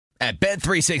At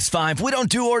Bet365, we don't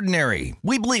do ordinary.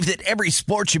 We believe that every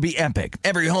sport should be epic.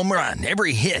 Every home run,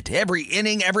 every hit, every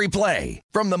inning, every play.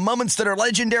 From the moments that are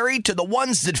legendary to the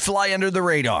ones that fly under the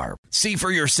radar. See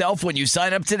for yourself when you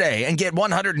sign up today and get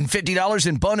 $150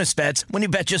 in bonus bets when you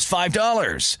bet just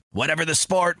 $5. Whatever the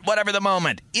sport, whatever the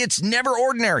moment, it's never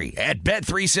ordinary at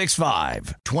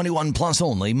Bet365. 21 plus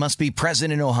only. Must be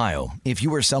present in Ohio. If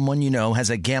you or someone you know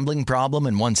has a gambling problem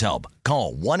and wants help,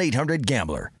 call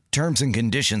 1-800-GAMBLER. Terms and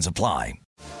conditions apply.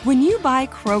 When you buy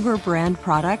Kroger brand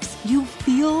products, you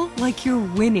feel like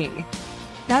you're winning.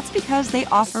 That's because they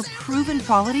offer proven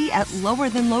quality at lower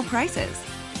than low prices.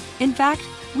 In fact,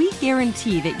 we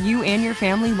guarantee that you and your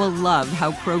family will love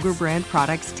how Kroger brand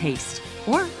products taste,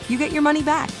 or you get your money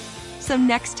back. So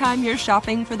next time you're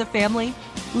shopping for the family,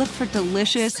 look for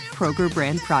delicious Kroger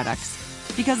brand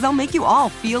products, because they'll make you all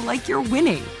feel like you're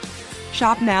winning.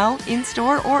 Shop now,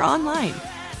 in-store, or online.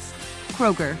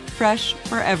 Kroger, fresh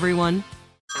for everyone.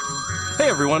 Hey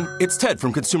everyone, it's Ted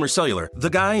from Consumer Cellular, the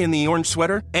guy in the orange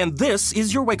sweater, and this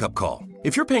is your wake-up call.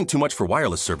 If you're paying too much for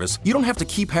wireless service, you don't have to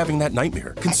keep having that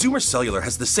nightmare. Consumer Cellular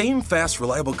has the same fast,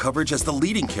 reliable coverage as the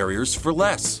leading carriers for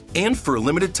less. And for a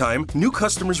limited time, new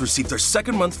customers receive their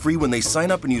second month free when they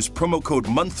sign up and use promo code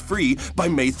MONTHFREE by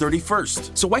May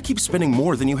 31st. So why keep spending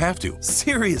more than you have to?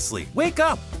 Seriously, wake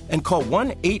up and call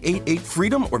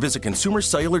 1-888-FREEDOM or visit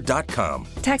consumercellular.com.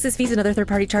 Taxes, fees, and other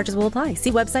third-party charges will apply.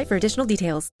 See website for additional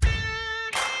details.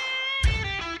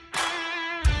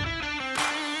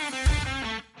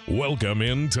 Welcome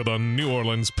into the New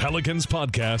Orleans Pelicans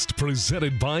podcast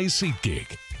presented by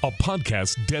SeatGeek, a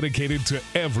podcast dedicated to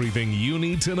everything you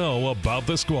need to know about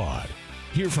the squad.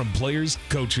 Hear from players,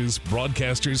 coaches,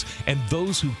 broadcasters, and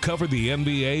those who cover the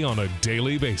NBA on a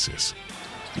daily basis.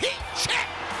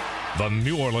 The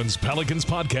New Orleans Pelicans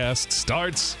podcast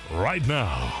starts right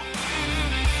now.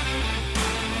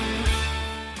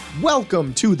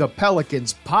 Welcome to the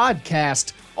Pelicans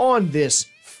podcast on this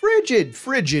frigid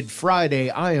Friday.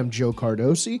 I am Joe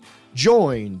Cardosi,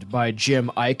 joined by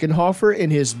Jim Eichenhofer in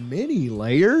his many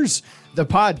layers. The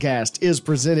podcast is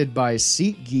presented by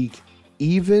SeatGeek,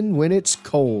 even when it's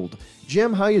cold.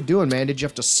 Jim, how you doing, man? Did you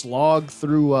have to slog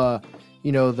through,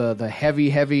 the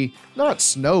heavy, not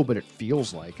snow, but it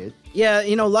feels like it? Yeah,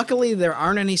 luckily there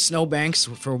aren't any snowbanks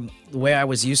from the way I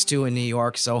was used to in New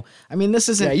York. So, this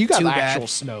isn't too bad. Yeah, you got actual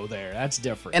snow there. That's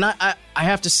different. And I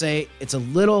have to say, it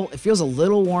feels a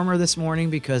little warmer this morning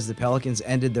because the Pelicans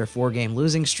ended their 4-game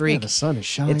losing streak. Yeah, the sun is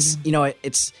shining.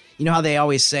 It's how they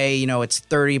always say, it's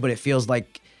 30, but it feels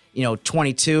like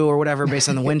 22 or whatever based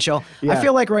on the wind chill. Yeah. I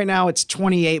feel like right now it's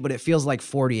 28, but it feels like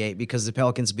 48 because the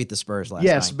Pelicans beat the Spurs last night.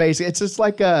 Yes, basically. It's just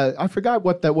like I forgot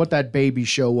what that baby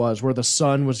show was where the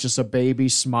sun was just a baby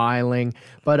smiling.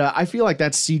 But I feel like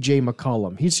that's CJ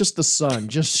McCollum. He's just the sun,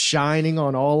 just shining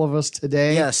on all of us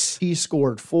today. Yes. He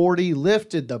scored 40,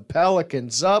 lifted the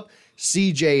Pelicans up.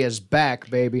 CJ is back,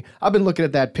 baby. I've been looking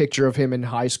at that picture of him in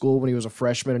high school when he was a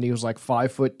freshman and he was like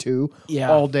 5'2"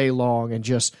 all day long and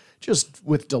just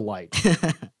with delight.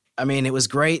 It was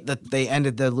great that they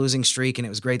ended the losing streak, and it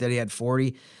was great that he had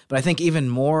 40. But I think even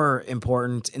more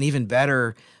important and even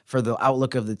better for the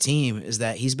outlook of the team is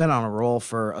that he's been on a roll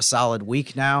for a solid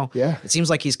week now. Yeah. It seems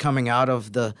like he's coming out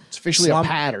of the It's officially slump. a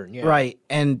pattern. Yeah. Right.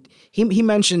 And he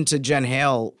mentioned to Jen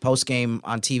Hale post-game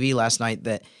on TV last night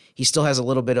that he still has a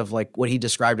little bit of like what he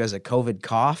described as a COVID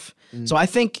cough. So I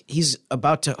think he's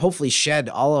about to hopefully shed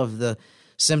all of the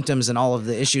symptoms and all of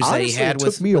the issues Honestly, that he had it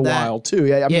took me a while too.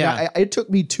 It took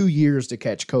me 2 years to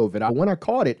catch COVID. When I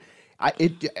caught it,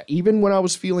 even when I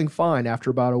was feeling fine after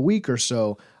about a week or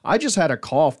so, I just had a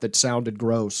cough that sounded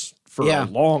gross for a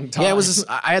long time. Yeah,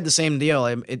 I had the same deal.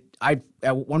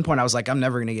 At one point I was like, I'm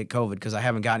never going to get COVID because I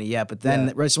haven't gotten it yet. But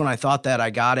then right when I thought that, I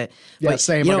got it. Yeah, but,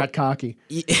 same. I got cocky.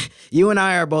 You and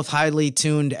I are both highly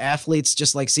tuned athletes,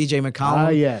 just like CJ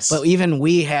McCollum. Yes. But even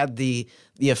we had the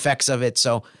effects of it.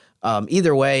 So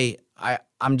either way,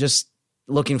 I'm just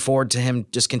looking forward to him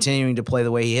just continuing to play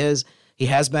the way he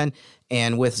has been.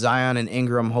 And with Zion and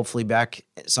Ingram hopefully back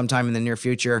sometime in the near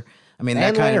future.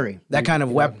 That kind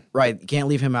of weapon, right? You can't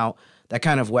leave him out. That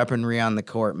kind of weaponry on the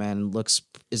court, man,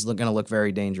 is going to look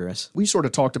very dangerous. We sort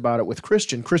of talked about it with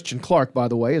Christian. Christian Clark, by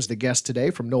the way, is the guest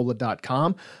today from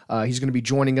NOLA.com. He's going to be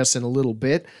joining us in a little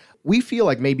bit. We feel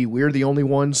like maybe we're the only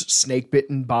ones snake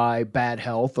bitten by bad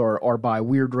health or by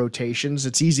weird rotations.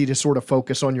 It's easy to sort of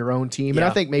focus on your own team. And I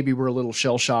think maybe we're a little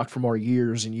shell-shocked from our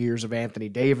years and years of Anthony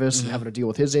Davis and having to deal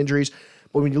with his injuries.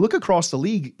 But when you look across the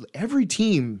league, every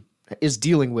team is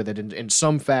dealing with it in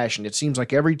some fashion. It seems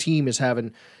like every team is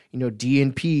having,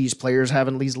 DNPs, players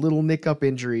having these little nick-up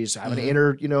injuries, having to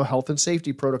enter, health and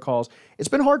safety protocols. It's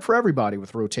been hard for everybody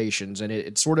with rotations, and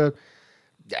it sort of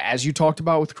as you talked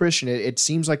about with Christian, it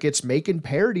seems like it's making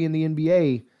parity in the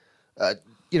NBA,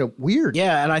 weird.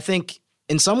 Yeah, and I think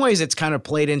in some ways it's kind of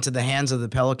played into the hands of the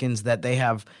Pelicans that they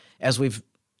have, as we've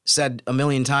said a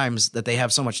million times, that they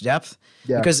have so much depth.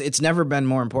 Yeah. Because it's never been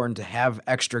more important to have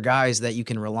extra guys that you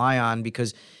can rely on,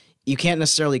 because you can't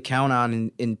necessarily count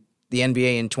on in the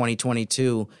NBA in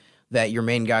 2022 that your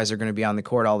main guys are going to be on the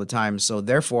court all the time. So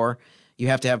therefore, you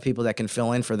have to have people that can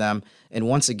fill in for them. And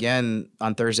once again,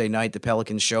 on Thursday night, the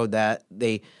Pelicans showed that.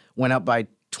 They went up by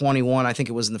 21, I think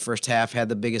it was in the first half, had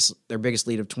their biggest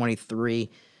lead of 23.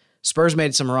 Spurs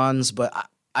made some runs, but to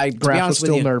be Graf honest was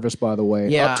still with you, nervous, by the way.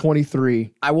 Yeah. Up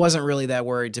 23. I wasn't really that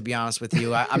worried, to be honest with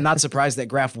you. I'm not surprised that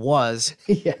Graf was.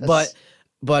 Yes.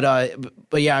 But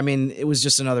yeah, I mean, it was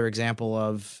just another example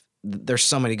of there's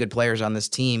so many good players on this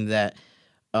team that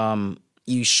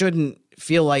you shouldn't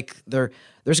feel like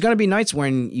there's going to be nights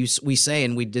when we say,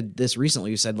 and we did this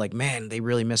recently, you said like, man, they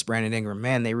really miss Brandon Ingram.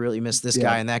 Man, they really miss this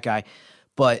guy and that guy.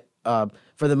 But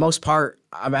for the most part,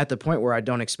 I'm at the point where I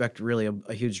don't expect really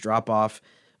a huge drop off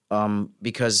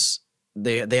because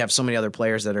they have so many other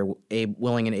players that are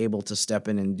willing and able to step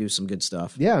in and do some good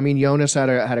stuff. Yeah, I mean, Jonas had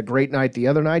a great night the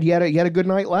other night. He had a good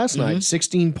night last night.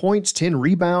 16 points, 10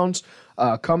 rebounds,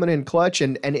 coming in clutch.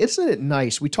 And isn't it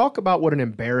nice? We talk about what an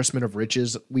embarrassment of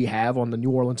riches we have on the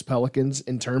New Orleans Pelicans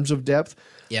in terms of depth.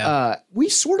 Yeah. We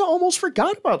sort of almost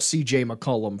forgot about C.J.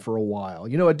 McCollum for a while.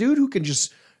 You know, a dude who can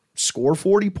just score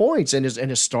 40 points and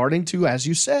is starting to, as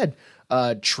you said,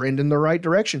 trend in the right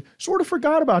direction. Sort of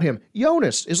forgot about him.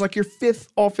 Jonas is like your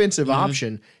fifth offensive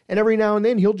option, and every now and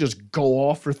then he'll just go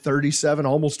off for 37,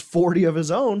 almost 40 of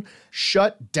his own,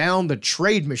 shut down the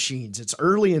trade machines. It's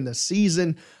early in the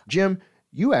season. Jim,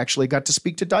 you actually got to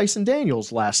speak to Dyson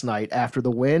Daniels last night after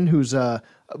the win, who's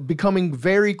becoming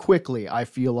very quickly, I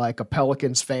feel like, a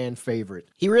Pelicans fan favorite.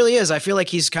 He really is. I feel like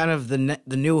he's kind of the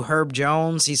new Herb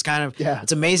Jones. He's kind of,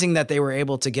 It's amazing that they were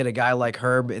able to get a guy like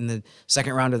Herb in the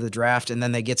second round of the draft, and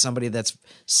then they get somebody that's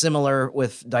similar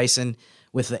with Dyson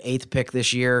with the 8th pick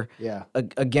this year. Yeah.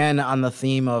 Again, on the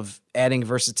theme of adding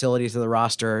versatility to the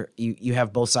roster, you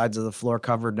have both sides of the floor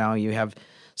covered now. You have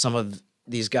some of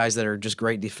these guys that are just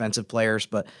great defensive players.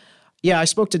 But yeah, I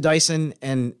spoke to Dyson,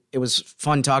 and it was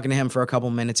fun talking to him for a couple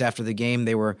minutes after the game.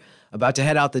 They were about to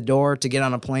head out the door to get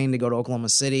on a plane to go to Oklahoma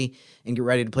City and get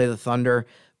ready to play the Thunder.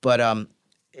 But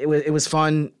it was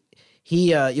fun.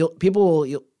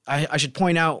 I should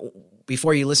point out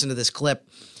before you listen to this clip,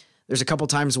 there's a couple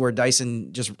times where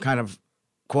Dyson just kind of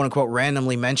quote unquote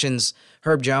randomly mentions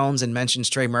Herb Jones and mentions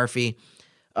Trey Murphy.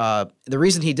 The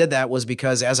reason he did that was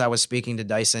because as I was speaking to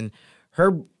Dyson,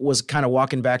 Herb was kind of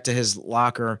walking back to his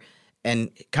locker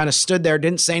and kind of stood there,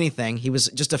 didn't say anything. He was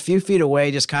just a few feet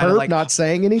away, just kind of like not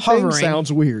saying anything hovering.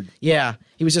 Sounds weird. Yeah,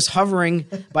 he was just hovering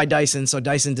by Dyson, so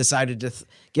Dyson decided to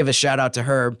give a shout out to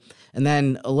Herb. And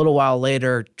then a little while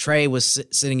later, Trey was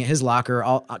sitting at his locker,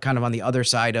 kind of on the other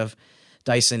side of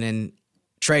Dyson, and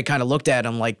Trey kind of looked at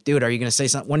him like, "Dude, are you going to say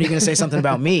something? When are you going to say something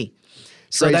about me?"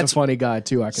 So Trey's a funny guy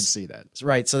too. I can see that.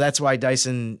 Right. So that's why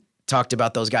Dyson talked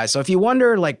about those guys. So if you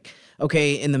wonder, like,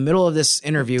 okay, in the middle of this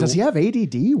interview, does he have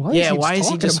ADD? Why is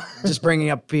he just bringing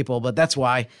up people? But that's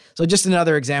why. So just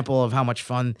another example of how much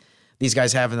fun these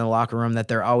guys have in the locker room, that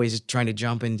they're always trying to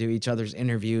jump into each other's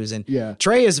interviews. And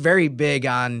Trey is very big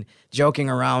on joking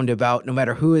around about no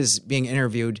matter who is being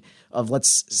interviewed of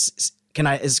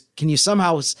can you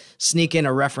somehow sneak in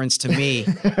a reference to me?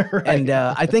 Right. And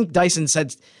I think Dyson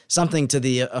said something to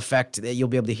the effect that you'll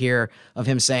be able to hear of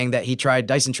him saying that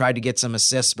Dyson tried to get some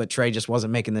assists, but Trey just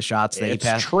wasn't making the shots that he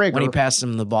passed when he passed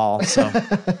him the ball. So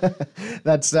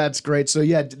that's great. So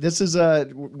yeah, this is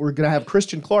we're gonna have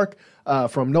Christian Clark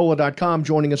from NOLA.com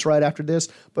joining us right after this.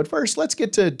 But first, let's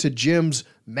get to Jim's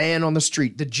man on the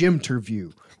street, the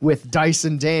Jimterview with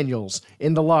Dyson Daniels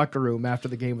in the locker room after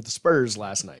the game with the Spurs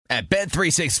last night. At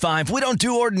Bet365, we don't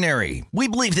do ordinary. We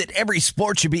believe that every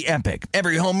sport should be epic.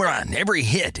 Every home run, every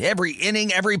hit, every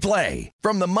inning, every play.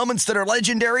 From the moments that are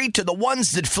legendary to the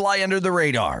ones that fly under the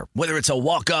radar. Whether it's a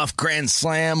walk-off grand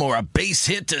slam or a base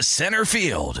hit to center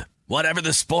field. Whatever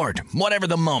the sport, whatever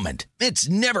the moment, it's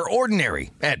never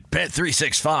ordinary at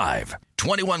Bet365.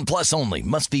 21 plus only.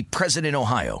 Must be present in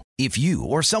Ohio. If you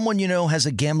or someone you know has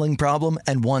a gambling problem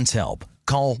and wants help,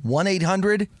 call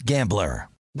 1-800-GAMBLER.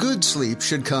 Good sleep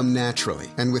should come naturally,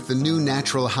 and with the new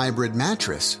Natural Hybrid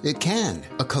mattress, it can.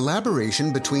 A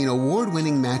collaboration between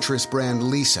award-winning mattress brand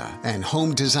Leesa and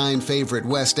home design favorite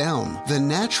West Elm, the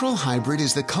Natural Hybrid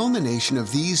is the culmination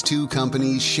of these two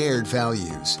companies' shared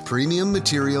values: premium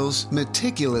materials,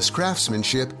 meticulous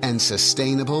craftsmanship, and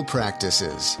sustainable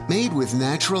practices. Made with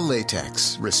natural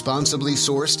latex, responsibly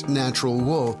sourced natural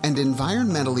wool, and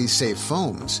environmentally safe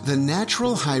foams, the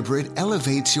Natural Hybrid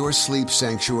elevates your sleep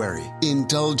sanctuary,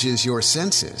 indulges your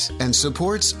senses, and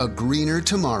supports a greener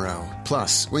tomorrow.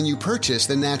 Plus, when you purchase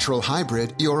the Natural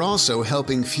Hybrid, you're also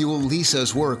helping fuel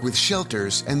Leesa's work with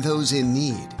shelters and those in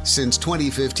need. Since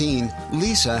 2015,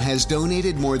 Leesa has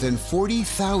donated more than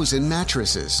 40,000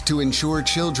 mattresses to ensure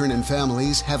children and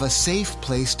families have a safe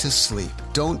place to sleep.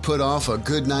 Don't put off a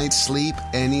good night's sleep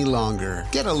any longer.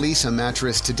 Get a Leesa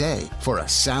mattress today for a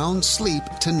sound sleep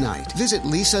tonight. Visit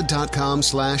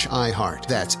leesa.com/iHeart.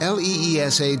 That's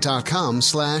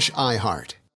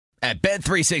LEESA.com/iHeart. At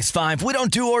Bet365, we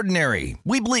don't do ordinary.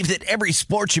 We believe that every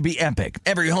sport should be epic.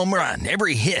 Every home run,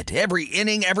 every hit, every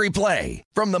inning, every play.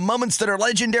 From the moments that are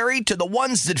legendary to the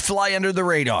ones that fly under the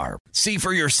radar. See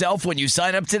for yourself when you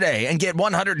sign up today and get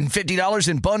 $150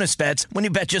 in bonus bets when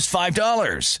you bet just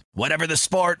 $5. Whatever the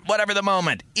sport, whatever the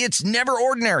moment, it's never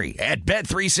ordinary at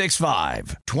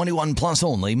Bet365. 21 plus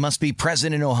only. Must be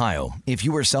present in Ohio. If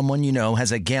you or someone you know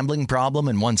has a gambling problem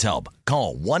and wants help,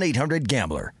 call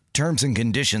 1-800-GAMBLER. Terms and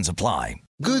conditions apply.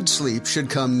 Good sleep should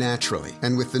come naturally,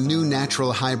 and with the new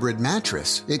Natural Hybrid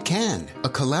mattress, it can. A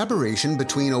collaboration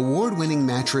between award-winning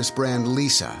mattress brand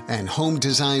Leesa and home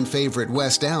design favorite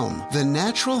West Elm, the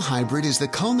Natural Hybrid is the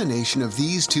culmination of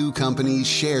these two companies'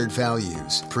 shared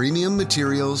values: premium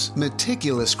materials,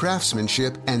 meticulous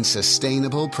craftsmanship, and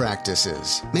sustainable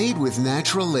practices. Made with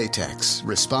natural latex,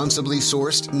 responsibly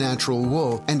sourced natural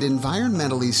wool, and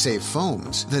environmentally safe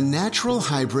foams, the Natural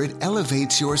Hybrid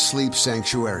elevates your sleep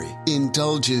sanctuary,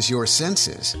 indulges your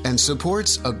senses, and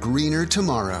supports a greener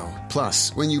tomorrow.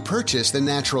 Plus, when you purchase the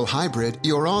Natural Hybrid,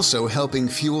 you're also helping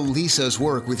fuel Leesa's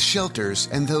work with shelters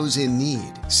and those in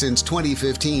need. Since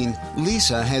 2015,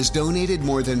 Leesa has donated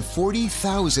more than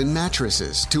 40,000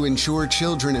 mattresses to ensure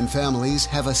children and families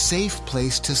have a safe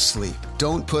place to sleep.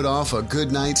 Don't put off a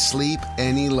good night's sleep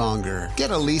any longer.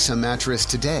 Get a Leesa mattress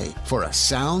today for a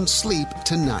sound sleep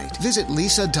tonight. Visit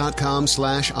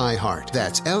leesa.com/iHeart.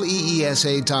 That's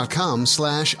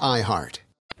LEESA.com/iHeart.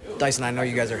 Dyson, I know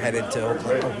you guys are headed to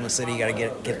Oklahoma City. You got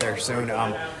to get there soon.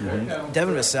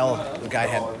 Devin Vassell, the guy,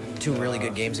 had two really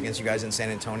good games against you guys in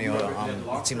San Antonio.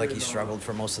 It seemed like he struggled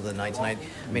for most of the night tonight.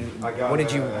 I mean, what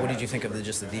did you think of the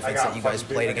defense that you guys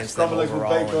played against them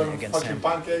overall and against him?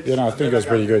 I think it was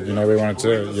pretty good. We wanted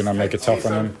to make it tough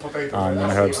on him.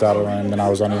 Herb started on him, then I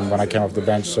was on him when I came off the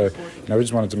bench. So we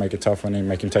just wanted to make it tough on him,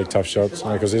 make him take tough shots.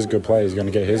 Because he's a good player, he's going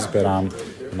to get his. But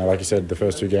like you said, the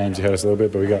first two games he hurt us a little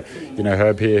bit. But we got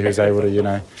Herb here who's able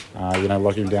to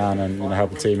lock him down and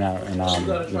help the team out.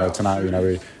 And tonight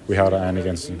we held our own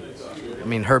against him. I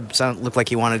mean, Herb looked like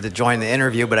he wanted to join the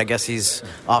interview, but I guess he's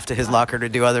off to his locker to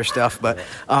do other stuff. But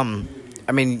I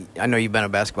mean, I know you've been a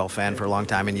basketball fan for a long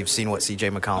time, and you've seen what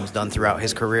C.J. McCollum's done throughout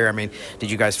his career. I mean, did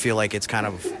you guys feel like it's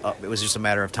it was just a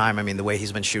matter of time? I mean, the way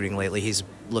he's been shooting lately, he's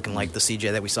looking like the C.J.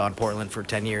 that we saw in Portland for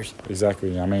 10 years.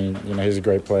 Exactly. I mean, he's a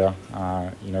great player.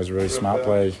 He's a really smart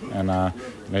player, and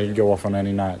he can go off on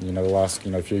any night. The last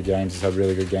few games he's had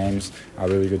really good games,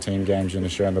 really good team games.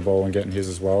 Sharing the ball and getting his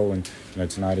as well. And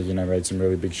tonight he made some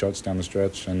really big shots down the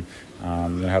stretch, and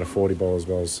had a 40 ball as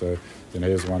well. So. He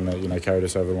was one that carried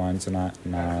us over the line tonight,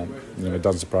 and it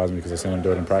doesn't surprise me because I've seen him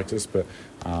do it in practice. But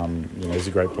he's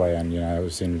a great player, and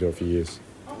I've seen him do it for years.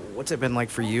 What's it been like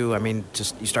for you? I mean,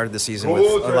 you started the season with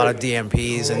a lot of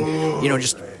DMPs, and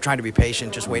just trying to be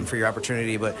patient, just waiting for your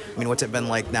opportunity. But I mean, what's it been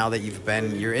like now that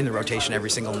you're in the rotation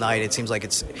every single night? It seems like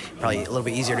it's probably a little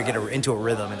bit easier to get into a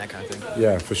rhythm and that kind of thing.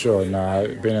 Yeah, for sure.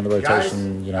 Being in the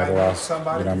rotation, the last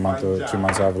month or 2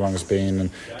 months, however long it's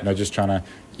been, and just trying to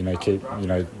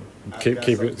keep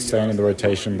it staying in the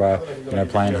rotation by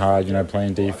playing hard,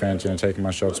 playing defense, taking my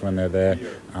shots when they're there,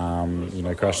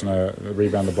 crashing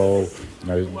rebound the ball,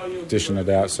 dishing it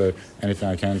out. So anything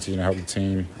I can to help the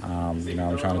team,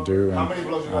 I'm trying to do. And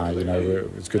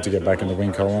it's good to get back in the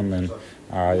wing column and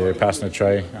passing to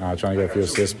Trey, trying to get a few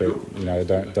assists, but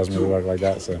it doesn't really work like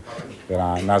that. So,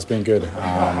 but no, it's been good.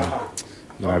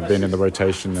 Being in the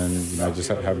rotation and just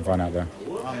having fun out there.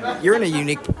 You're in a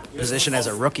unique position as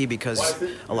a rookie because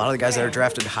a lot of the guys that are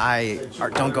drafted high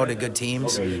don't go to good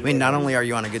teams. I mean, not only are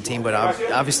you on a good team, but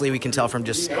obviously we can tell from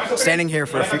just standing here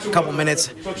for a couple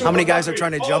minutes how many guys are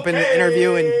trying to jump in the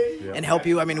interview, and and help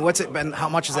you? I mean, what's it been? How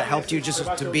much has it helped you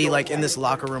just to be like in this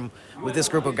locker room with this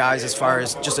group of guys as far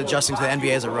as just adjusting to the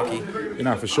NBA as a rookie?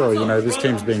 For sure. This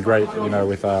team's been great,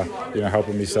 with,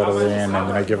 helping me settle in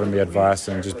and, giving me advice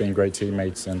and just being great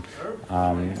teammates. And,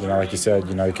 like you said,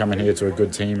 coming here to a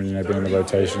good team and, being in the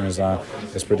rotation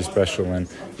is pretty special. And,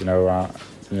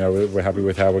 we're happy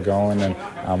with how we're going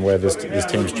and where this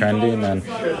team's trending. And,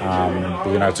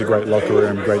 it's a great locker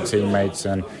room, great teammates,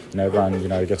 and, everyone,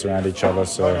 gets around each other.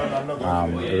 So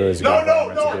it really is a good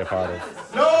environment to be a part of.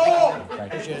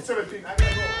 Thank you.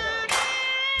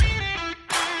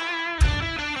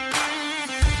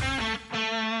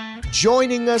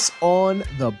 Joining us on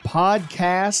the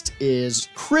podcast is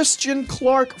Christian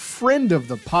Clark, friend of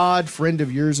the pod, friend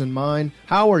of yours and mine.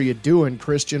 How are you doing,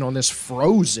 Christian, on this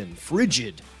frozen,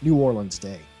 frigid New Orleans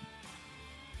day?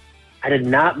 I did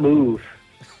not move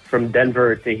from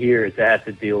Denver to here to have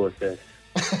to deal with this.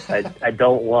 I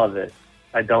don't love it.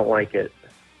 I don't like it.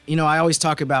 I always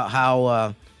talk about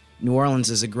how New Orleans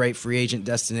is a great free agent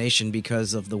destination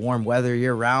because of the warm weather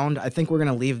year-round. I think we're going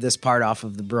to leave this part off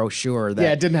of the brochure.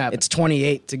 That it didn't happen. It's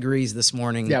 28 degrees this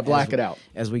morning. Yeah, black it out.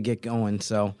 As we get going.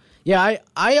 So, yeah,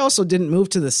 I also didn't move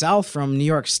to the South from New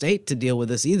York State to deal with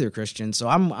this either, Christian. So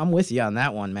I'm with you on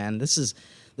that one, man. This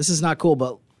is not cool,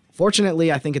 but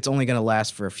fortunately, I think it's only going to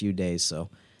last for a few days. So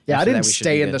yeah, I didn't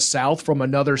stay in the South from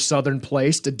another southern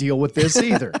place to deal with this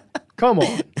either. Come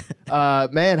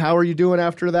on. Man, how are you doing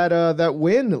after that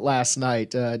win last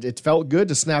night? It felt good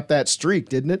to snap that streak,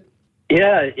 didn't it?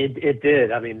 Yeah, it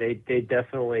did. I mean, they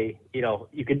definitely,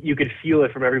 you could feel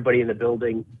it from everybody in the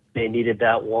building. They needed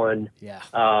that one. Yeah.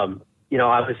 I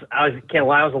can't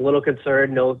lie, I was a little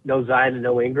concerned. No Zion and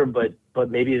no Ingram, but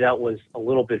maybe that was a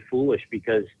little bit foolish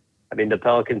because, I mean, the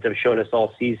Pelicans have shown us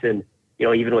all season,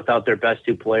 even without their best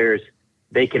two players,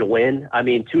 they can win. I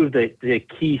mean, two of the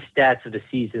key stats of the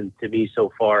season to me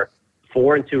so far: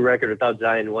 4-2 record without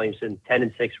Zion Williamson,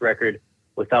 10-6 record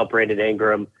without Brandon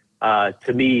Ingram.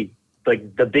 To me,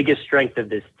 like the biggest strength of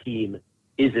this team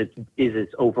is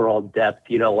its overall depth.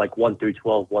 1 through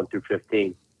 12, 1 through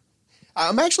 15.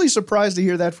 I'm actually surprised to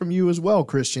hear that from you as well,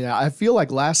 Christian. I feel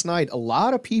like last night a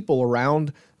lot of people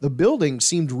around the building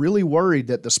seemed really worried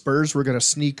that the Spurs were going to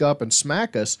sneak up and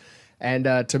smack us. And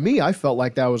to me, I felt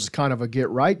like that was kind of a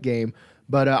get-right game.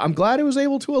 But I'm glad it was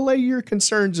able to allay your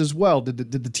concerns as well.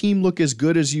 Did the team look as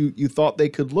good as you thought they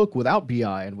could look without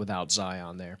B.I. and without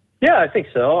Zion there? Yeah, I think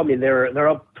so. I mean, they're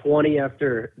up 20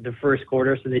 after the first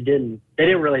quarter, so they didn't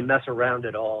really mess around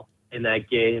at all in that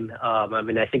game. I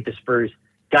mean, I think the Spurs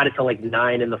got it to like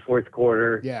 9 in the fourth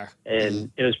quarter. Yeah.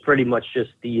 And it was pretty much just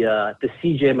the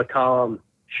C.J. McCollum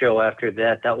show after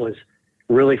that. That was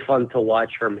really fun to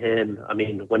watch from him. I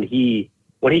mean, when he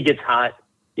gets hot,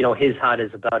 his hot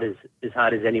is about as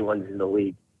hot as anyone's in the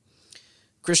league.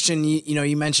 Christian,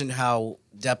 you mentioned how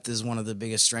depth is one of the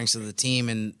biggest strengths of the team,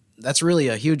 and that's really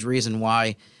a huge reason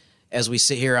why, as we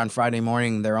sit here on Friday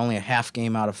morning, they're only a half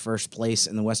game out of first place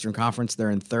in the Western Conference.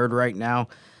 They're in third right now.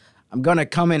 I'm going to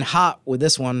come in hot with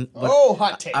this one. But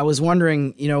hot take. I was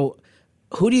wondering,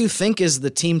 who do you think is the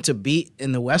team to beat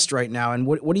in the West right now? And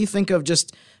what do you think of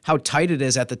just how tight it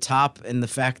is at the top and the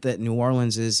fact that New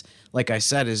Orleans is, like I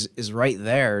said, is right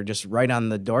there, just right on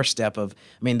the doorstep of,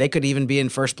 I mean, they could even be in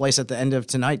first place at the end of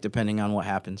tonight, depending on what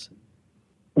happens.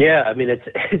 Yeah, I mean,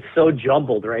 it's so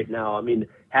jumbled right now. I mean,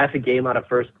 half a game out of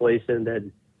first place and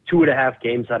then 2.5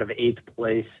 games out of 8th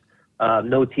place.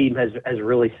 No team has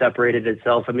really separated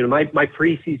itself. I mean, my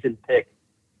preseason pick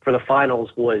for the finals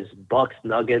was Bucks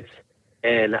Nuggets.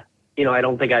 And, I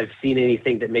don't think I've seen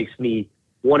anything that makes me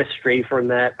want to stray from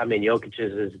that. I mean, Jokic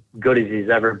is as good as he's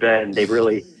ever been. They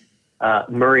really,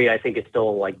 Murray, I think, is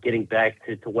still like getting back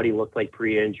to what he looked like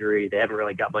pre-injury. They haven't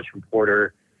really got much from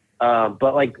Porter.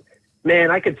 But like,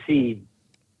 man, I could see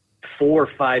 4 or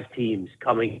 5 teams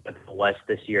coming to the West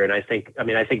this year. And I think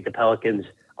the Pelicans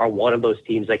are one of those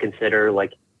teams I consider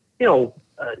like,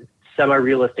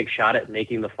 semi-realistic shot at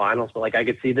making the finals, but like I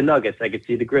could see the Nuggets, I could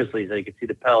see the Grizzlies, I could see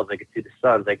the Pels, I could see the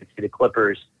Suns, I could see the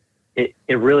Clippers. It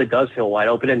really does feel wide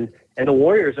open, and the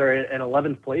Warriors are in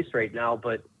 11th place right now,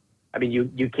 but I mean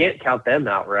you can't count them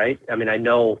out, right? I mean, I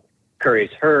know Curry's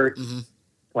hurt,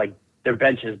 like their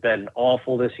bench has been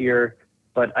awful this year,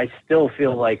 but I still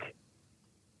feel like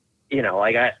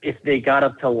if they got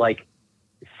up to like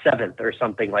 7th or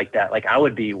something like that, like I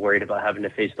would be worried about having to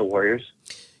face the Warriors.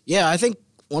 Yeah, I think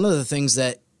one of the things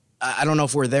that I don't know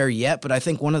if we're there yet, but I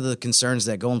think one of the concerns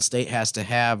that Golden State has to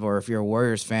have, or if you're a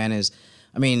Warriors fan, is,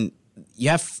 I mean, you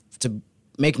have to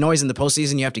make noise in the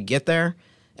postseason. You have to get there.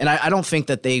 And I don't think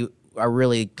that they are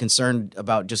really concerned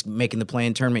about just making the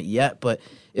play-in tournament yet. But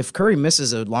if Curry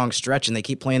misses a long stretch and they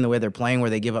keep playing the way they're playing, where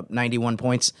they give up 91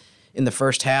 points in the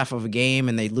first half of a game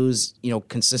and they lose,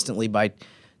 consistently by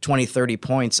 20, 30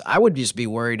 points, I would just be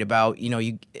worried about,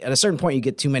 you at a certain point you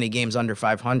get too many games under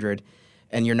 500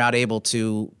 and you're not able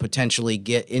to potentially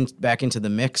get back into the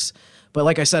mix. But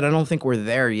like I said, I don't think we're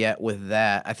there yet with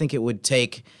that. I think it would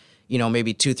take,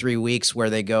 maybe 2-3 weeks where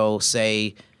they go,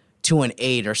 say,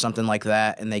 2-8 or something like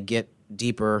that, and they get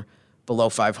deeper below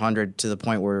 500 to the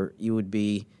point where you would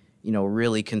be,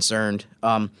 really concerned.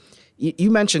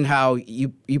 You mentioned how you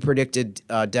predicted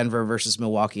Denver versus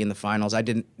Milwaukee in the finals. I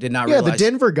did not realize. Yeah, the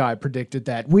Denver guy predicted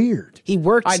that. Weird. He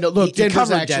worked. I know. Look,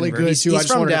 Denver's actually Denver. good too. He's I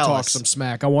just wanted Dallas. to talk some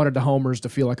smack. I wanted the homers to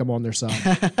feel like I'm on their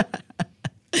side.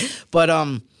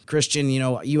 But Christian,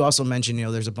 you also mentioned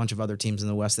there's a bunch of other teams in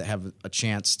the West that have a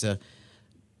chance to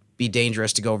be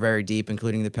dangerous, to go very deep,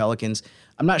 including the Pelicans.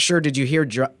 I'm not sure. Did you hear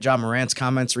Ja Morant's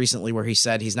comments recently where he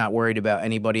said he's not worried about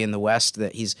anybody in the West,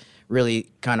 that he's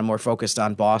really kind of more focused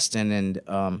on Boston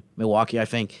and Milwaukee, I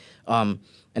think. And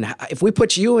if we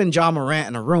put you and Ja Morant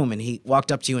in a room and he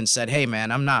walked up to you and said, "Hey,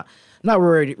 man, I'm not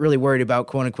really worried about,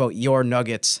 quote unquote, your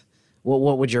Nuggets,"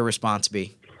 what would your response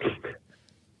be?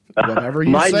 Whatever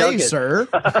you say, Nuggets. sir.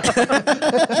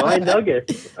 My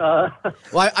Nuggets.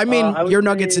 Well, I mean your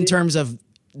Nuggets say, in terms of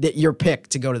your pick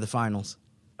to go to the finals.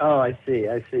 Oh, I see.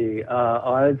 I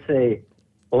would say,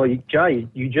 well, you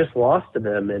just lost to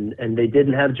them, and they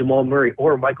didn't have Jamal Murray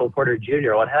or Michael Porter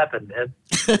Jr. What happened, man?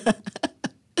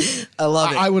 I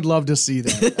love it. I would love to see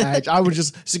that. I would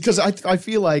just, because I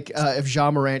feel like if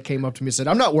Ja Morant came up to me and said,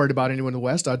 "I'm not worried about anyone in the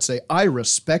West," I'd say, "I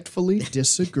respectfully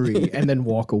disagree," and then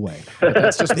walk away. But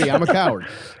that's just me. I'm a coward.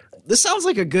 This sounds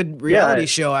like a good reality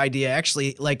show idea,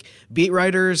 actually. Like beat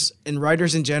writers and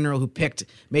writers in general who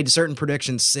made certain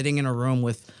predictions sitting in a room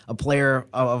with a player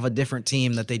of a different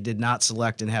team that they did not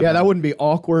select and have. Yeah, that wouldn't be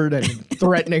awkward and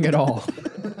threatening at all.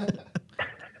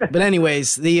 But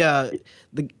anyways, the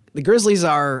Grizzlies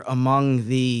are among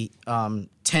the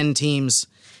 10 teams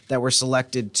that were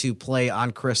selected to play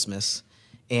on Christmas.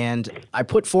 And I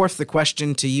put forth the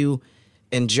question to you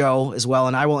and Joe as well,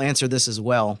 and I will answer this as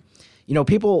well.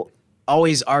 People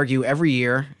always argue every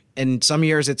year, and some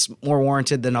years it's more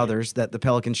warranted than others, that the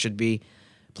Pelicans should be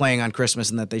playing on Christmas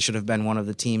and that they should have been one of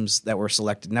the teams that were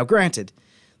selected. Now, granted,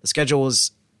 the schedule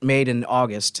was made in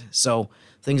August, so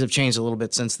things have changed a little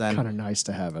bit since then. Kind of nice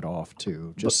to have it off,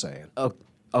 too. Just saying. Oh,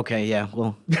 okay, yeah.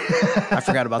 Well, I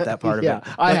forgot about that part of it.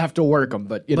 I have to work them,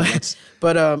 but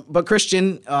But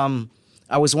Christian,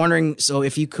 I was wondering, so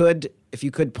if you could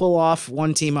pull off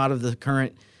one team out of the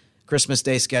current Christmas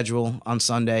Day schedule on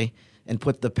Sunday and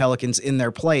put the Pelicans in their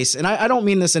place, and I don't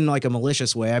mean this in like a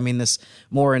malicious way. I mean this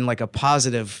more in like a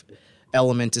positive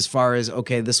element, as far as,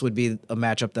 okay, this would be a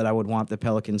matchup that I would want the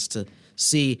Pelicans to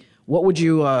see. What would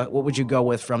you go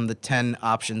with from the 10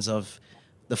 options of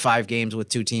the 5 games with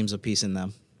 2 teams apiece in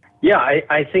them? Yeah,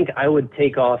 I think I would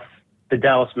take off the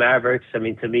Dallas Mavericks. I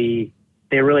mean, to me,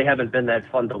 they really haven't been that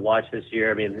fun to watch this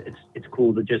year. I mean, it's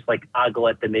cool to just like ogle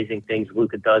at the amazing things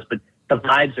Luka does, but the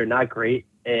vibes are not great.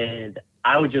 And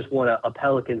I would just want a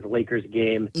Pelicans-Lakers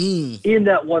game in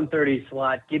that 1:30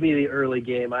 slot. Give me the early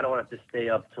game. I don't have to stay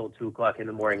up till 2 o'clock in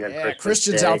the morning on Christmas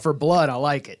Christian's Day. out for blood. I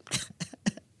like it.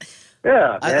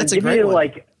 Yeah, man. That's a great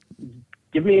one.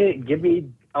 Give me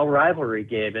a rivalry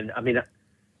game. And I mean,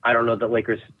 I don't know that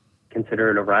Lakers consider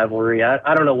it a rivalry.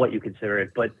 I don't know what you consider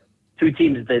it, but 2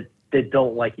 teams that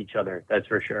don't like each other. That's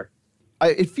for sure.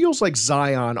 It feels like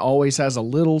Zion always has a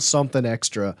little something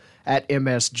extra at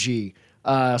MSG.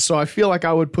 So I feel like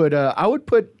I would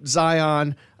put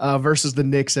Zion versus the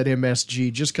Knicks at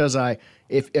MSG, just because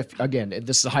if again,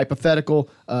 this is a hypothetical.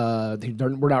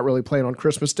 We're not really playing on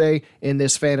Christmas Day in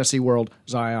this fantasy world.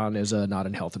 Zion is not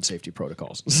in health and safety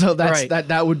protocols, so that's right.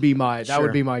 that would be my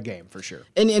would be my game for sure.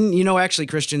 And actually,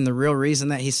 Christian, the real reason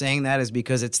that he's saying that is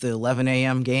because it's the 11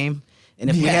 a.m. game. And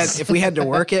if we had to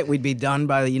work it, we'd be done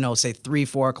by say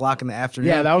 3-4 o'clock in the afternoon.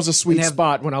 Yeah, that was a sweet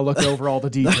spot when I looked over all the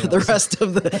details.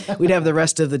 We'd have the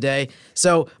rest of the day.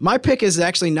 So my pick is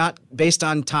actually not based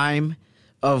on time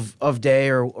of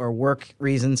day or work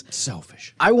reasons.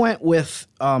 Selfish. I went with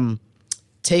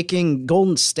taking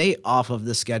Golden State off of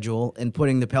the schedule and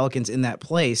putting the Pelicans in that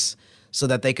place so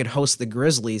that they could host the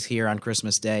Grizzlies here on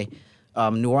Christmas Day.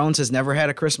 New Orleans has never had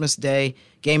a Christmas Day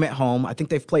game at home. I think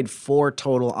they've played 4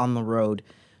 total on the road,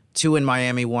 2 in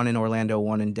Miami, 1 in Orlando,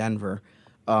 1 in Denver.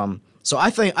 So I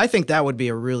think that would be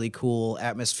a really cool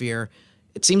atmosphere.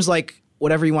 It seems like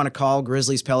whatever you want to call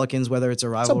Grizzlies Pelicans, whether it's a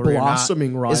rivalry it's a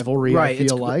blossoming or not, rivalry. Right, I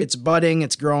feel like it's budding,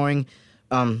 it's growing.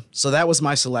 So that was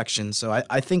my selection. So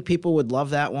I think people would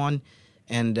love that one,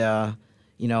 and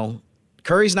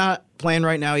Curry's not playing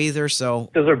right now either. So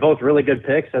those are both really good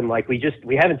picks, and like we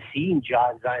haven't seen Ja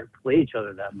and Zion play each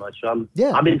other that much. So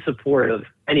I'm in support of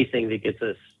anything that gets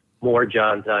us more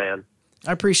Ja and Zion.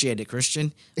 I appreciate it,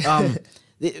 Christian.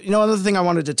 Another thing I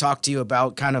wanted to talk to you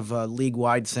about, kind of a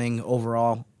league-wide thing,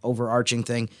 overarching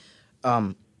thing.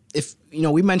 If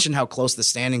we mentioned how close the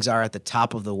standings are at the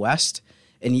top of the West,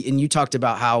 and you talked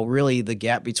about how really the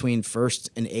gap between first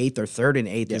and eighth or third and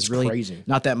eighth is really crazy.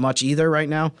 Not that much either right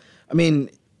now. I mean,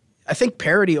 I think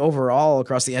parity overall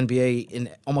across the NBA in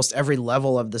almost every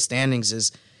level of the standings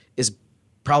is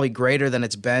probably greater than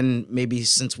it's been maybe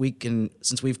since we've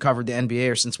covered the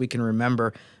NBA or since we can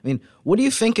remember. I mean, what do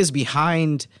you think is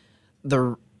behind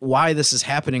why this is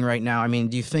happening right now? I mean,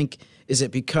 do you think is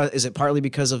it partly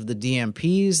because of the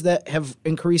DMPs that have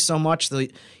increased so much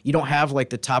that you don't have like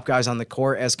the top guys on the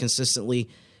court as consistently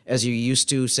as you used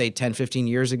to, say, 10, 15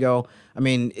 years ago? I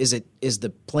mean, is the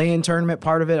play-in tournament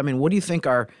part of it? I mean, what do you think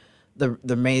are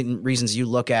the main reasons you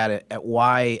look at it, at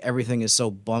why everything is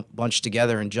so bunched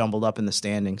together and jumbled up in the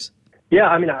standings? Yeah,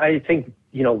 I mean, I think,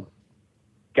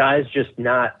 guys just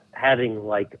not having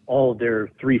like all their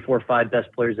 3, 4, 5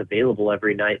 best players available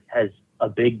every night has a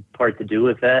big part to do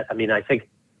with that. I mean, I think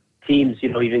teams,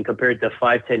 even compared to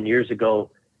 5, 10 years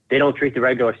ago, they don't treat the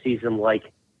regular season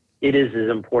like it is as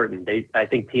important. I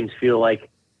think teams feel like,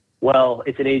 well,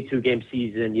 it's an 82-game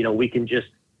season, we can just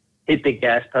hit the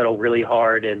gas pedal really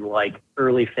hard in like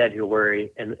early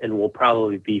February and we'll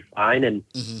probably be fine. And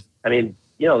I mean,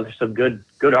 there's some good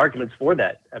arguments for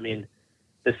that. I mean,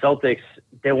 the Celtics,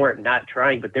 they weren't not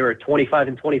trying, but they were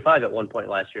 25-25 at one point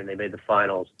last year and they made the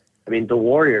finals. I mean, the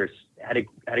Warriors had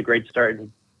a great start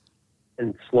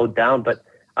and slowed down, but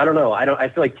I don't know. I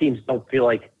feel like teams don't feel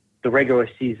like the regular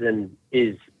season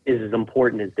is as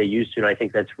important as they used to. And I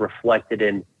think that's reflected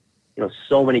in,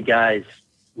 so many guys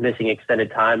missing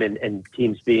extended time and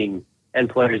teams and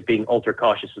players being ultra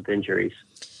cautious with injuries.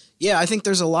 Yeah, I think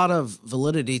there's a lot of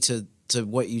validity to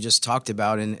what you just talked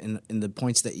about and the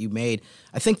points that you made.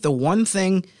 I think the one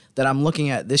thing that I'm looking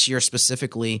at this year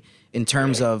specifically in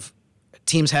terms of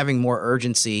teams having more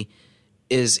urgency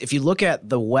is if you look at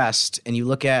the West and you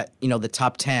look at, the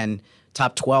top 10,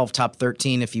 top 12, top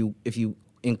 13, if you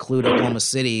include Oklahoma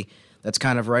City, that's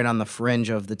kind of right on the fringe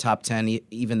of the top 10,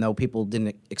 even though people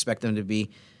didn't expect them to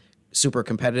be super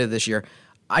competitive this year.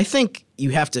 I think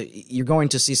you're going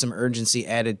to see some urgency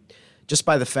added just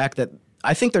by the fact that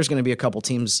I think there's going to be a couple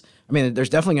teams. I mean, there's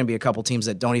definitely going to be a couple teams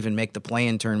that don't even make the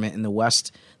play-in tournament in the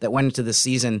West that went into the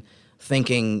season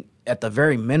thinking at the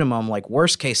very minimum, like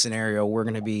worst case scenario, we're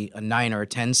going to be a 9 or a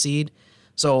 10 seed.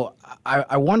 So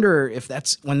I wonder if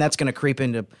that's when that's going to creep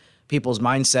into people's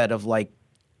mindset of like,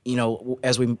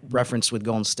 as we referenced with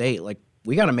Golden State, like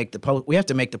we have to make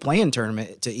the play-in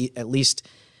tournament to at least,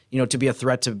 to be a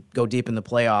threat to go deep in the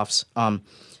playoffs.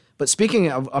 But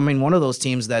speaking of, I mean, one of those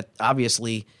teams that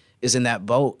obviously is in that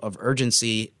boat of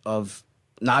urgency of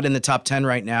not in the top 10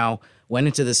 right now, went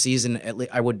into the season,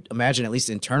 I would imagine at least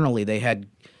internally, they had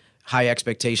high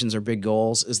expectations or big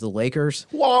goals, is the Lakers.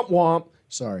 Womp womp.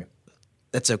 Sorry.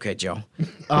 That's okay, Joe.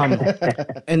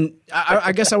 And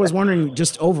I guess I was wondering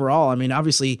just overall, I mean,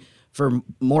 obviously for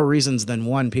more reasons than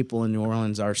one, people in New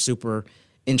Orleans are super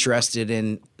interested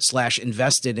in /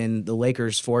 invested in the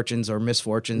Lakers' fortunes or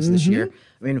misfortunes this year.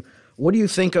 I mean, what do you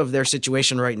think of their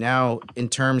situation right now in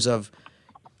terms of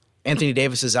Anthony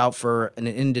Davis is out for an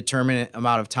indeterminate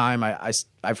amount of time?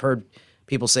 I've heard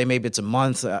people say maybe it's a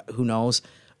month. Who knows?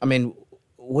 I mean,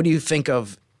 what do you think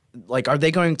of, like,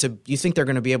 do you think they're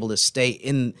going to be able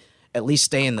to at least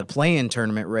stay in the play-in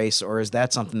tournament race, or is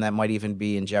that something that might even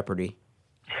be in jeopardy?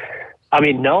 I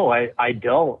mean, no, I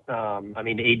don't. I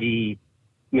mean, AD,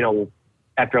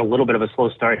 after a little bit of a slow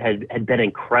start, had been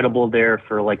incredible there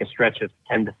for like a stretch of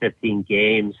 10 to 15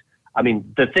 games. I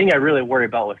mean, the thing I really worry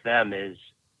about with them is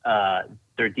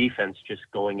their defense just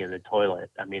going in the toilet.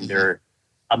 I mean, they're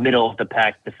a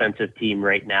middle-of-the-pack defensive team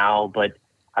right now, but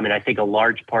I mean, I think a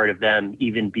large part of them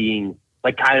even being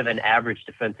like kind of an average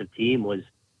defensive team was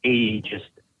AD just,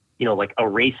 like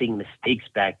erasing mistakes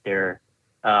back there.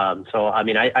 So, I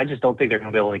mean, I just don't think they're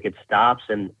going to be able to get stops.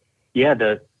 And yeah,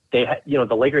 the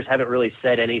Lakers haven't really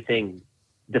said anything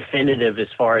definitive as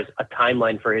far as a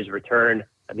timeline for his return.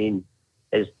 I mean,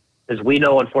 as we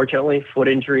know, unfortunately, foot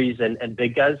injuries and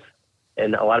big guys,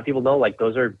 and a lot of people know, like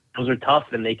those are tough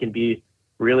and they can be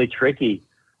really tricky.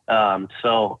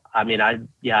 So, I mean,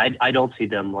 I don't see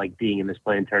them like being in this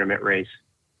play-in tournament race.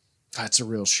 That's a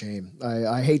real shame.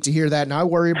 I hate to hear that, and I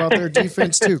worry about their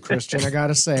defense too, Christian. I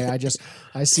gotta say,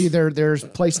 I see their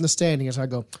place in the standings. I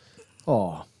go,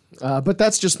 oh, But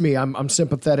that's just me. I'm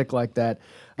sympathetic like that.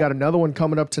 Got another one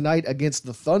coming up tonight against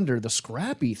the Thunder, the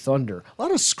scrappy Thunder. A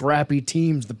lot of scrappy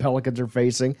teams the Pelicans are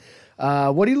facing.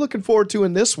 What are you looking forward to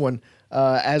in this one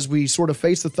as we sort of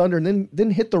face the Thunder and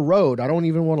then hit the road? I don't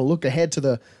even want to look ahead to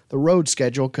the road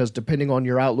schedule because depending on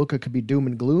your outlook, it could be doom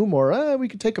and gloom or we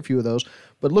could take a few of those.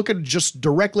 But look at just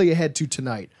directly ahead to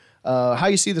tonight. How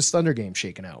you see this Thunder game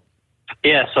shaking out?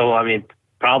 Yeah, so, I mean,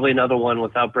 probably another one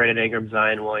without Brandon Ingram,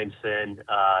 Zion Williamson.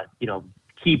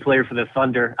 Key player for the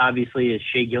Thunder, obviously, is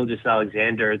Shai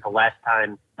Gilgeous-Alexander. The last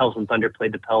time Pels and Thunder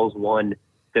played, the Pels won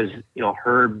because,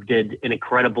 Herb did an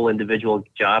incredible individual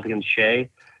job against Shai.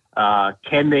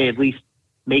 Can they at least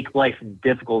make life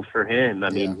difficult for him?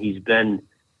 I mean, he's been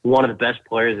one of the best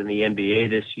players in the NBA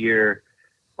this year,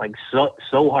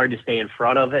 so hard to stay in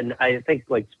front of. And I think,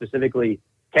 specifically,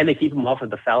 can they keep him off of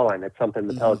the foul line? That's something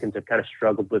the Pelicans have kind of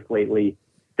struggled with lately.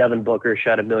 Devin Booker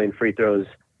shot 1 million free throws.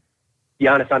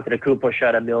 Giannis Antetokounmpo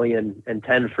shot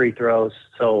 1,010,000 free throws.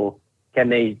 So can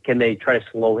they try to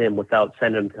slow him without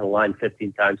sending him to the line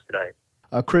 15 times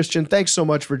tonight? Christian, thanks so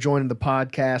much for joining the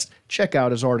podcast. Check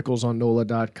out his articles on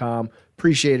NOLA.com.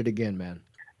 Appreciate it again, man.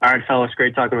 All right, fellas.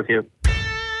 Great talking with you.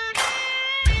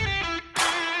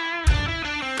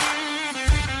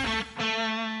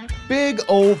 Big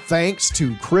old thanks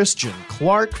to Christian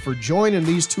Clark for joining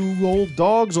these two old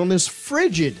dogs on this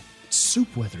frigid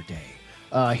soup weather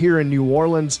day here in New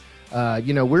Orleans.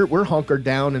 We're hunkered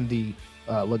down in the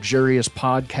luxurious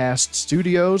podcast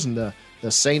studios and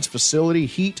the Saints facility.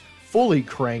 Heat fully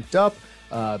cranked up.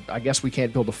 I guess we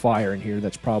can't build a fire in here.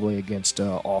 That's probably against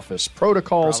office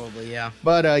protocols. Probably, yeah.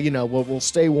 But, we'll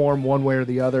stay warm one way or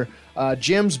the other.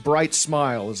 Jim's bright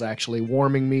smile is actually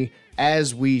warming me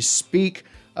as we speak.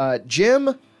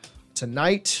 Jim,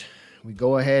 tonight we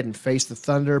go ahead and face the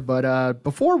Thunder. But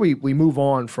before we move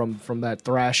on from that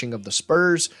thrashing of the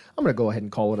Spurs, I'm going to go ahead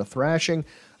and call it a thrashing.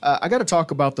 I got to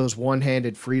talk about those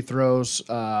one-handed free throws.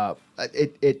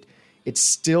 It's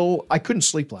still, I couldn't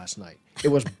sleep last night. It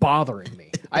was bothering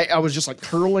me. I was just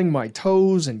curling my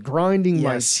toes and grinding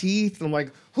my teeth. And I'm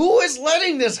like, who is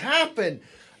letting this happen?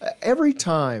 Every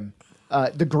time.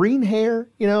 The green hair,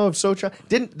 of Socha,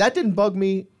 didn't bug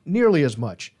me nearly as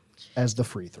much as the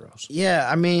free throws. Yeah,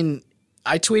 I mean,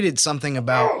 I tweeted something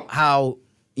about how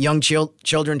young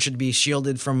children should be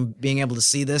shielded from being able to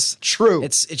see this. True.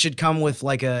 It should come with a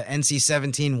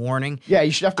NC-17 warning. Yeah,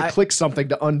 you should have to click something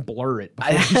to unblur it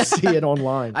before you see it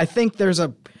online. I think there's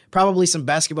probably some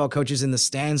basketball coaches in the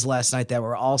stands last night that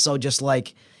were also just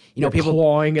people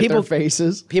clawing at their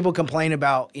faces. People complain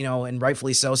about, and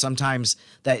rightfully so sometimes,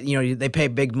 that, they pay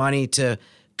big money to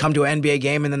come to an NBA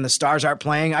game and then the stars aren't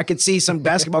playing. I could see some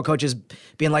basketball coaches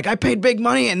being like, I paid big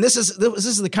money and this is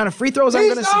the kind of free throws I'm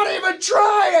going to see. He's not even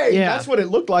trying! Yeah. That's what it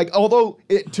looked like. Although,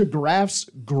 to Graf's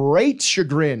great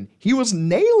chagrin, he was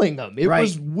nailing them. It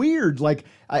was weird.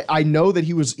 I know that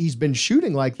he's been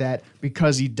shooting like that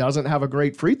because he doesn't have a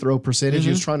great free throw percentage. He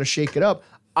was trying to shake it up.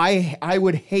 I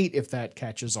would hate if that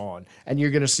catches on and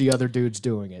you're going to see other dudes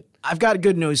doing it. I've got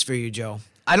good news for you, Joe.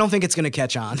 I don't think it's going to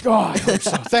catch on. Oh, I hope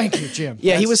so. Thank you, Jim.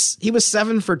 Yeah, he was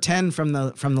 7 for 10 from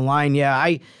the line. Yeah,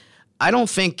 I don't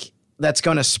think that's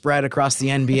going to spread across the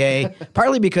NBA.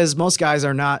 Partly because most guys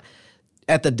are not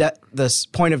at the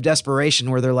point of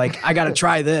desperation where they're like, I got to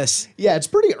try this. Yeah, it's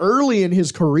pretty early in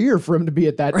his career for him to be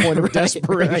at that point of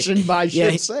desperation. I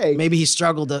should say. Maybe he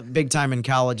struggled big time in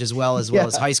college as well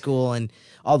as high school and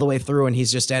all the way through, and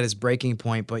he's just at his breaking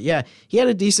point. But yeah, he had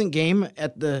a decent game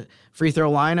at the free throw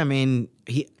line. I mean,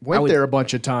 he went there a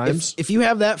bunch of times. If you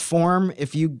have that form,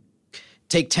 if you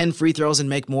take 10 free throws and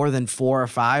make more than 4 or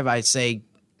 5, I'd say,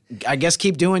 I guess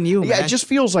keep doing you, man. Yeah, it just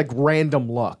feels like random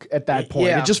luck at that point.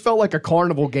 Yeah. It just felt like a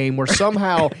carnival game where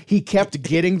somehow he kept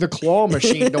getting the claw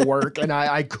machine to work, and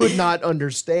I could not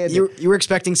understand it. You were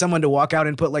expecting someone to walk out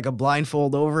and put a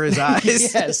blindfold over his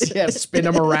eyes? Yes, spin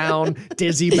him around,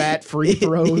 dizzy bat free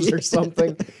throws or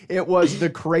something. It was the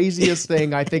craziest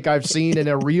thing I think I've seen in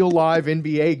a real live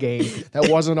NBA game that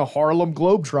wasn't a Harlem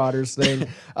Globetrotters thing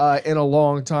in a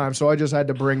long time. So I just had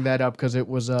to bring that up because it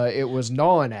was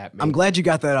gnawing at me. I'm glad you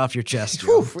got that off your chest,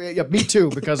 Joe. Yeah, me too,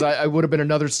 because I would have been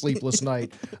another sleepless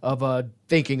night of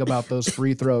thinking about those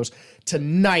free throws.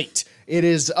 Tonight, it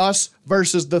is us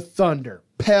versus the Thunder.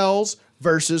 Pels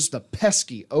versus the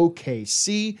pesky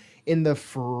OKC in the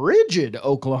frigid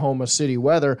Oklahoma City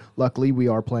weather. Luckily, we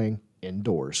are playing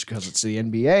indoors because it's the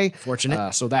NBA.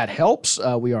 Fortunate. So that helps.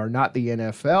 We are not the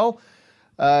NFL.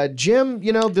 Jim,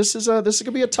 this is going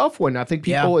to be a tough one. I think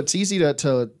it's easy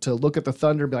to look at the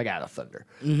Thunder and be like, the Thunder.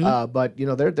 Mm-hmm. But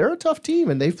they're a tough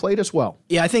team and they've played us well.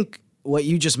 Yeah, I think what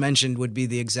you just mentioned would be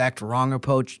the exact wrong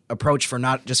approach for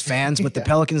not just fans, but the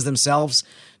Pelicans themselves,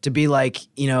 to be like,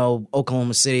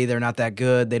 Oklahoma City, they're not that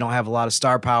good. They don't have a lot of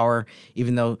star power,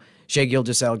 even though Shai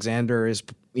Gilgeous-Alexander is,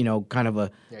 kind of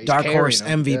a dark horse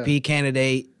MVP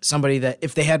candidate, somebody that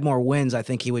if they had more wins, I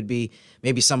think he would be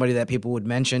maybe somebody that people would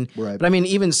mention. Right. But I mean,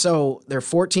 even so, they're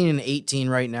 14-18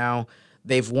 right now.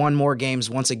 They've won more games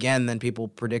once again than people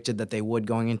predicted that they would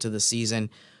going into the season.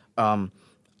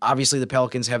 Obviously, the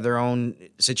Pelicans have their own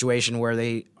situation where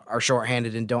they are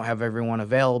shorthanded and don't have everyone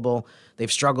available.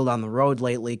 They've struggled on the road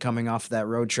lately coming off that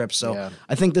road trip. So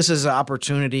I think this is an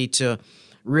opportunity to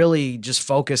really just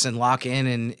focus and lock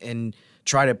in and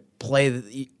try to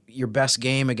play your best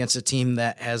game against a team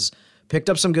that has picked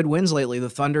up some good wins lately.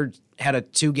 The Thunder had a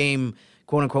 2-game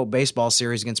quote-unquote baseball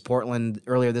series against Portland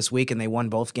earlier this week, and they won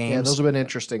both games. Yeah, those have been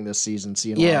interesting this season,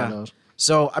 seeing a lot of those.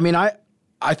 So, I mean,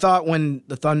 I thought when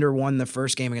the Thunder won the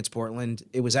first game against Portland,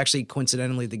 it was actually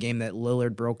coincidentally the game that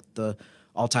Lillard broke the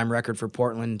all-time record for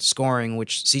Portland scoring,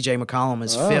 which C.J. McCollum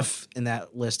is 5th in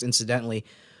that list, incidentally.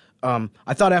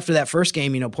 I thought after that first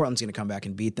game, Portland's going to come back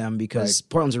and beat them because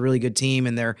Portland's a really good team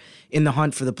and they're in the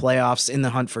hunt for the playoffs, in the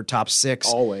hunt for top 6.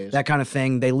 Always. That kind of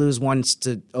thing. They lose once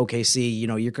to OKC,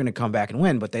 you're going to come back and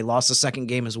win, but they lost the second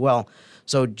game as well.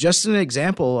 So just an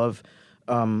example of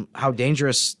how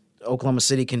dangerous Oklahoma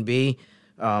City can be.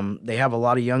 They have a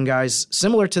lot of young guys.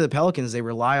 Similar to the Pelicans, they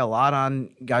rely a lot on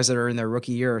guys that are in their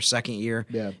rookie year or second year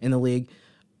in the league.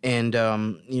 And,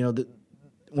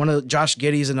 one of Josh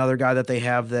Giddey's another guy that they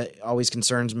have that always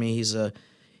concerns me.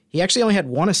 He actually only had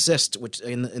 1 assist, which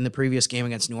in the previous game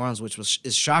against New Orleans, which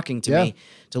is shocking to me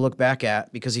to look back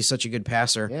at because he's such a good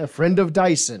passer. Yeah, friend of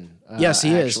Dyson. Yes,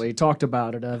 he is. He talked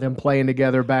about it, them playing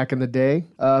together back in the day.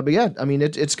 But yeah, I mean,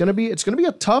 it's gonna be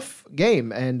a tough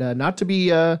game, and not to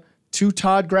be too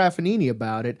Todd Graffinini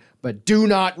about it, but do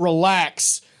not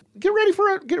relax. Get ready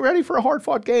for a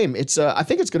hard-fought game. I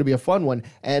think it's going to be a fun one,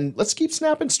 and let's keep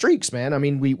snapping streaks, man. I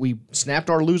mean, we snapped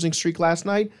our losing streak last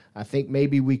night. I think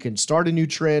maybe we can start a new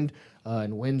trend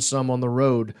and win some on the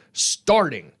road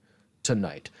starting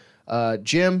tonight.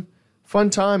 Jim, fun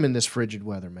time in this frigid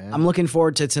weather, man. I'm looking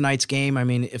forward to tonight's game. I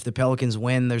mean, if the Pelicans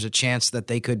win, there's a chance that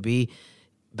they could be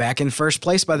back in first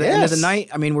place by the end of the night.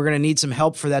 I mean, we're going to need some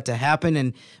help for that to happen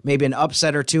and maybe an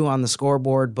upset or two on the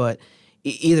scoreboard, but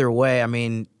either way, I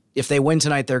mean, if they win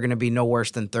tonight, they're going to be no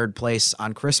worse than third place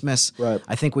on Christmas. Right.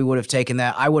 I think we would have taken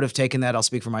that. I would have taken that. I'll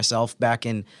speak for myself back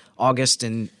in August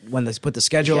and when they put the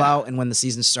schedule out and when the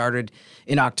season started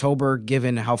in October,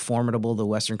 given how formidable the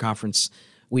Western Conference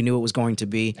we knew it was going to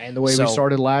be. And the way we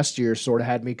started last year sort of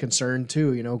had me concerned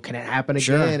too. Can it happen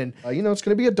again? And, it's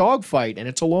going to be a dogfight and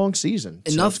it's a long season.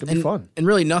 So it's going to be fun. And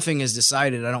really nothing is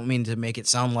decided. I don't mean to make it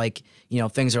sound like,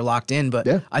 things are locked in, but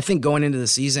I think going into the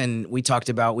season, we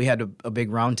had a big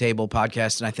roundtable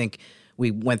podcast, and I think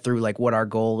we went through like what our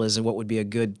goal is and what would be a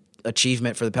good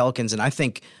achievement for the Pelicans. And I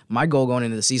think my goal going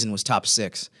into the season was top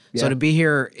 6. So to be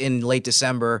here in late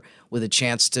December with a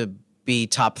chance to be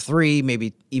top 3,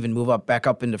 maybe even move back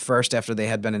up into first after they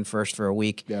had been in first for a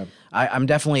week. Yeah. I'm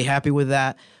definitely happy with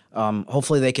that.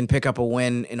 Hopefully they can pick up a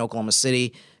win in Oklahoma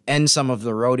City and some of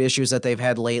the road issues that they've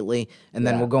had lately. And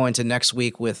then we'll go into next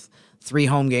week with 3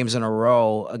 home games in a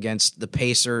row against the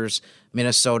Pacers,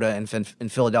 Minnesota,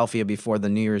 and Philadelphia before the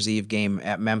New Year's Eve game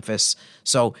at Memphis.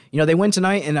 So, they win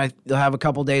tonight, and they'll have a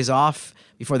couple days off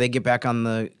before they get back on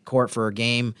the court for a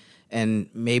game. And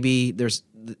maybe there's,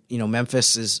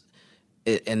 Memphis is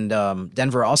and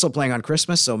Denver also playing on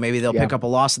Christmas, so maybe they'll pick up a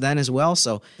loss then as well.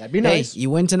 So that'd be nice. You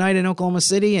win tonight in Oklahoma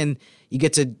City, and you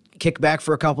get to kick back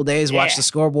for a couple days, watch the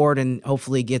scoreboard, and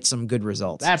hopefully get some good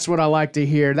results. That's what I like to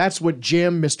hear. That's what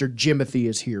Mr. Jimothy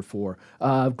is here for.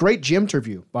 Great Jim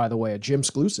interview, by the way, a Jim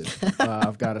exclusive.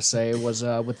 I've got to say, it was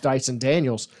with Dyson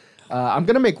Daniels. I'm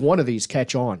going to make one of these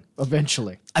catch on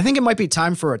eventually. I think it might be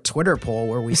time for a Twitter poll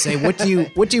where we say, what do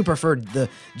you prefer, the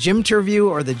Jim interview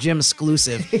or the Jim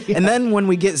exclusive? And then when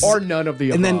we get or none of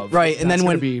the above. And then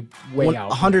when be way when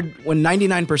out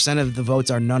 99% of the votes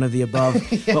are none of the above,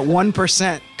 but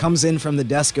 1% comes in from the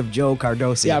desk of Joe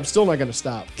Cardosi. Yeah, I'm still not going to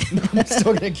stop. I'm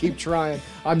still going to keep trying.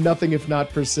 I'm nothing if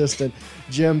not persistent.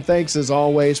 Jim, thanks as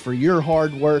always for your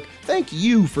hard work. Thank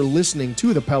you for listening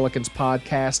to the Pelicans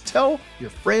podcast. Tell your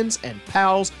friends and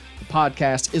pals. The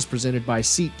podcast is presented by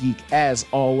SeatGeek as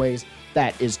always.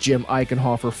 That is Jim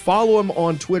Eichenhofer. Follow him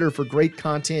on Twitter for great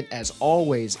content as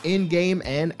always, in-game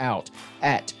and out,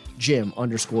 at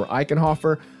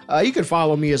Jim_Eichenhofer. You can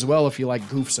follow me as well if you like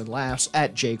goofs and laughs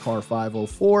at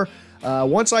JCar504.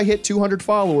 Once I hit 200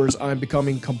 followers, I'm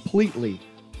becoming completely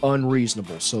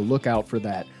unreasonable. So look out for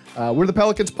that. We're the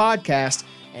Pelicans Podcast,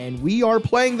 and we are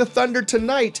playing the Thunder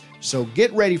tonight. So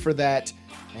get ready for that.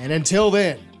 And until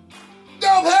then,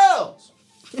 go Pels!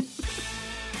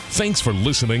 Thanks for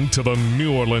listening to the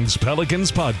New Orleans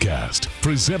Pelicans Podcast,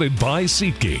 presented by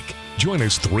SeatGeek. Join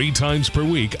us 3 times per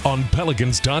week on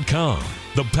Pelicans.com,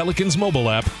 the Pelicans mobile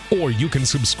app, or you can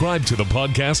subscribe to the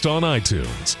podcast on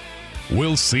iTunes.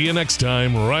 We'll see you next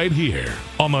time right here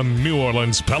on the New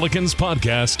Orleans Pelicans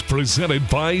Podcast, presented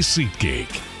by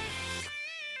SeatGeek.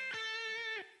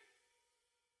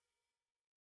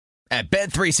 At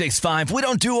Bet365, we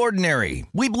don't do ordinary.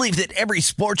 We believe that every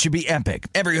sport should be epic.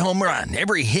 Every home run,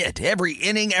 every hit, every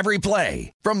inning, every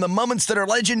play. From the moments that are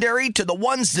legendary to the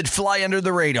ones that fly under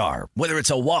the radar. Whether it's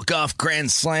a walk-off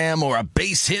grand slam or a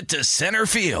base hit to center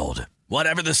field.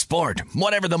 Whatever the sport,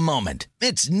 whatever the moment.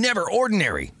 It's never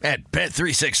ordinary at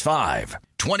Bet365.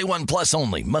 21 plus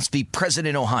only. Must be present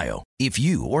in Ohio. If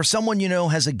you or someone you know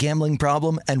has a gambling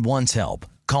problem and wants help,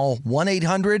 call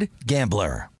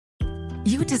 1-800-GAMBLER.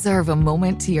 You deserve a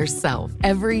moment to yourself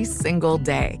every single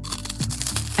day.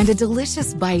 And a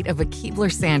delicious bite of a Keebler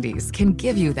Sandies can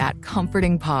give you that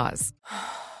comforting pause.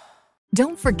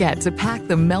 Don't forget to pack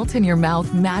the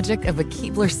melt-in-your-mouth magic of a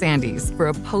Keebler Sandies for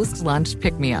a post-lunch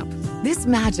pick-me-up. This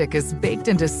magic is baked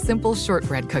into simple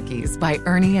shortbread cookies by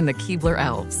Ernie and the Keebler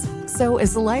Elves. So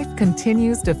as life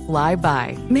continues to fly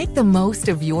by, make the most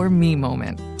of your me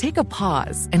moment. Take a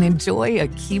pause and enjoy a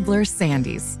Keebler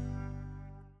Sandies.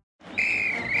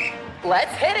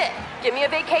 Let's hit it. Give me a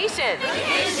vacation.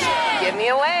 Vacation. Give me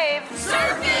a wave.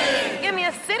 Surfing. Give me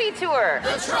a city tour.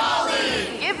 The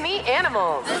trolley. Give me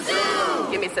animals. The zoo.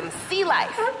 Give me some sea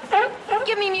life.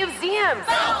 Give me museums.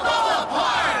 Balboa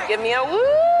Park. Give me a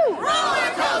woo.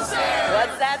 Roller coaster.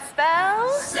 What's that spell?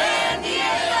 San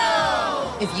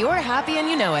Diego. If you're happy and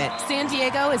you know it, San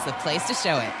Diego is the place to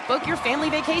show it. Book your family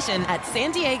vacation at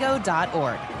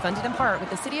sandiego.org. Funded in part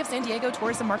with the City of San Diego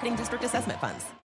Tourism Marketing District Assessment Funds.